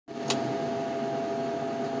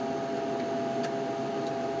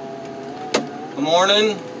Good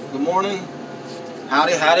morning. Good morning.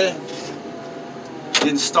 Howdy, howdy.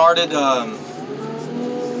 Getting started. I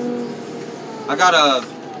got a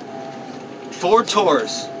Ford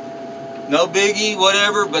Taurus. No biggie,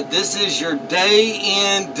 whatever, but this is your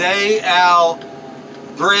day in, day out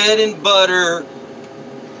bread and butter.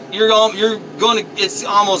 It's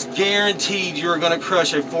almost guaranteed you're gonna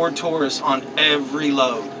crush a Ford Taurus on every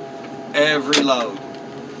load. Every load.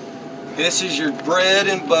 This is your bread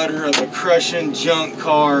and butter of the crushing junk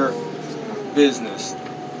car business.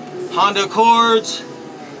 Honda Accords,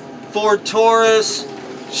 Ford Taurus,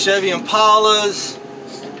 Chevy Impalas,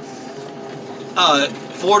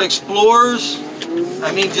 Ford Explorers.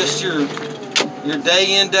 I mean, just your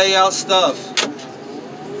day in, day out stuff.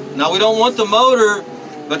 Now we don't want the motor,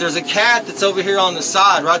 but there's a cat that's over here on the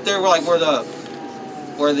side, right there, where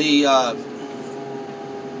the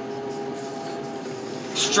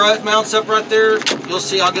strut mounts up right there. You'll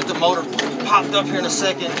see. I'll get the motor popped up here in a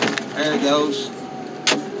second. There it goes.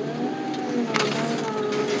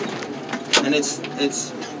 And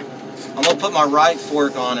I'm gonna put my right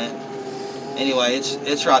fork on it. Anyway,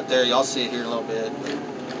 it's right there. Y'all see it here in a little bit.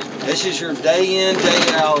 This is your day in,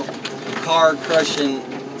 day out car crushing.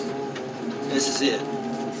 This is it.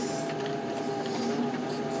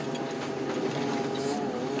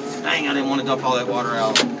 Dang, I didn't want to dump all that water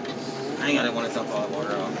out. Dang, I didn't want to dump all that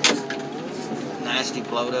water out. Nasty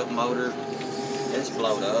blowed up motor. It's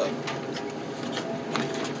blowed up.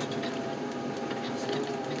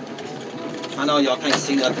 I know y'all can't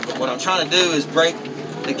see nothing, but what I'm trying to do is break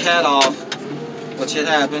the cat off, which it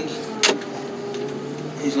happened.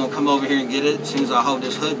 He's going to come over here and get it as soon as I hold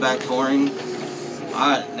this hood back for him.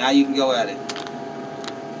 Alright, now you can go at it.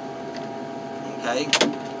 Okay.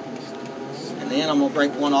 And then I'm going to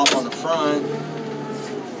break one off on the front.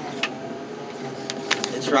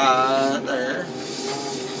 It's right there.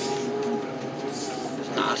 It's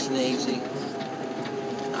nice and easy.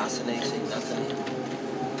 Nice and easy.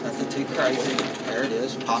 Nothing too crazy. There it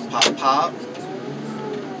is. Pop, pop, pop.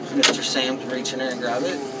 Mr. Sam can reach in there and grab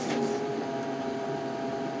it.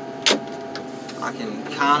 I can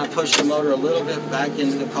kind of push the motor a little bit back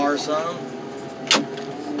into the car some.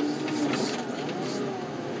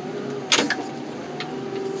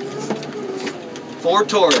 Ford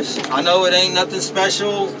Taurus. I know it ain't nothing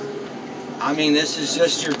special. I mean, this is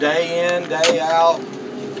just your day in, day out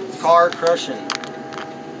car crushing.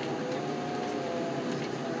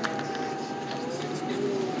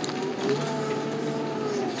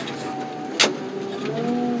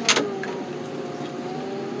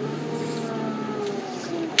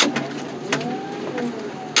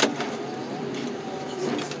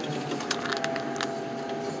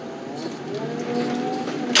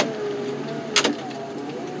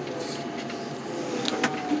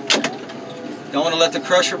 Don't want to let the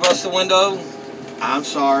crusher bust the window? I'm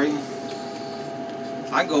sorry.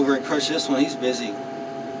 I can go over and crush this one. He's busy.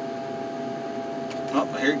 Oh,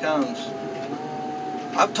 here he comes.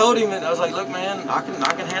 I've told him that I was like, look, man, I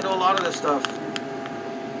can handle a lot of this stuff.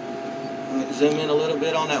 Let me zoom in a little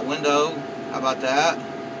bit on that window. How about that?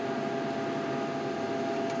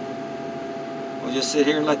 We'll just sit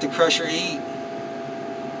here and let the crusher eat.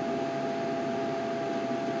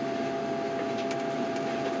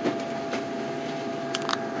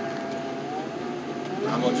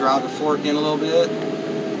 I'm going to drive the fork in a little bit.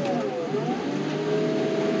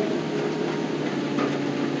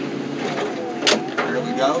 There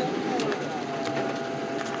we go.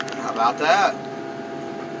 How about that?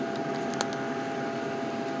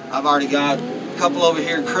 I've already got a couple over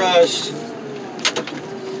here crushed.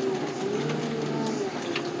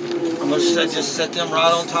 I'm going to just set them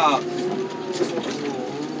right on top. I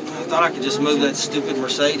thought I could just move that stupid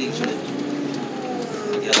Mercedes, but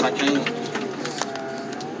I guess I can't.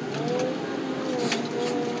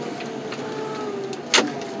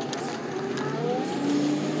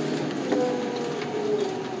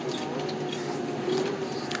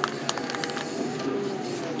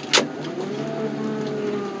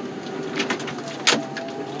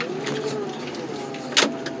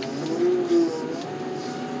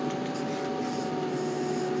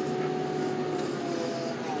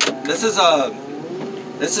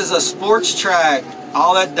 This is a sports track.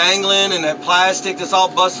 All that dangling and that plastic that's all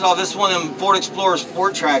busted off. This is one of them Ford Explorer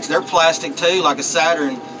sport tracks. They're plastic too, like a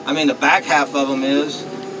Saturn. I mean, the back half of them is.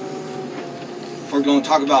 If we're going to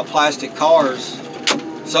talk about plastic cars,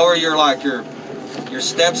 so are your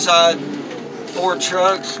step side Ford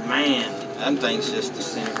trucks. Man, them things just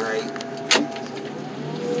disintegrate.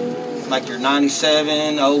 Like your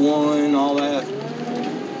 97, 01, all that.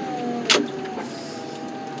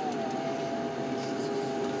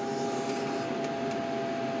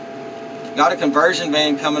 Got a conversion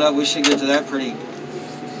van coming up. We should get to that pretty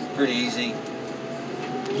easy.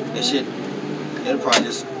 It'll probably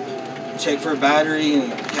just check for a battery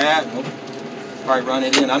and a cat, and we'll probably run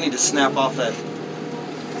it in. I need to snap off that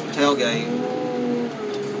tailgate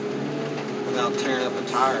without tearing up a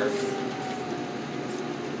tire.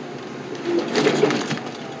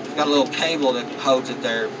 Got a little cable that holds it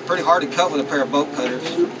there. Pretty hard to cut with a pair of bolt cutters.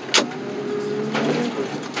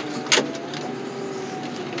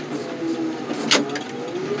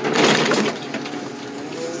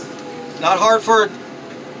 Not hard for a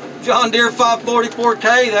John Deere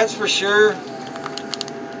 544K, that's for sure.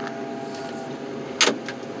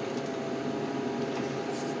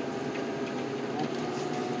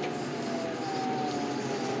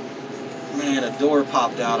 Man, a door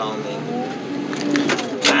popped out on me.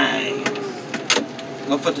 Dang. I'm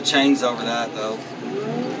gonna put the chains over that though.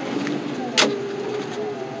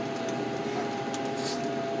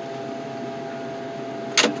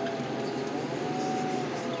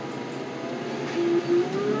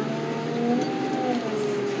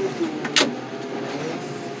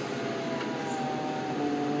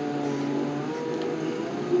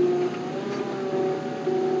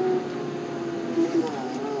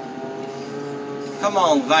 Come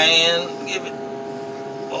on, van, give it.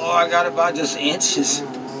 Oh, I got it by just inches.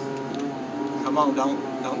 Come on, don't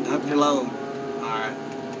dump your load. All right,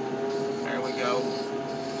 there we go.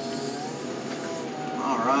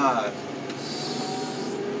 All right.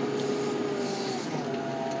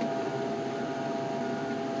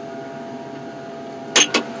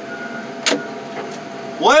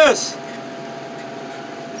 Wes.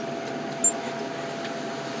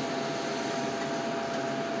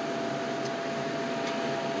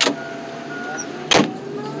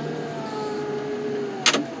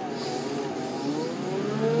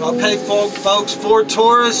 Okay, folks, Ford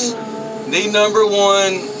Taurus, the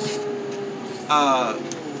 #1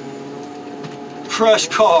 crush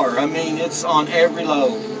car. I mean, it's on every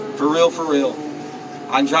load. For real, for real.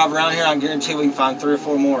 I can drive around here, I guarantee we can find 3 or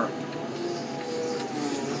 4 more.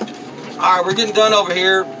 Alright, we're getting done over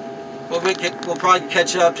here. We'll probably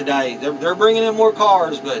catch up today. They're bringing in more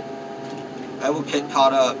cars, but they will get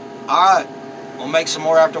caught up. Alright, we'll make some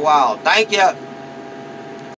more after a while. Thank you.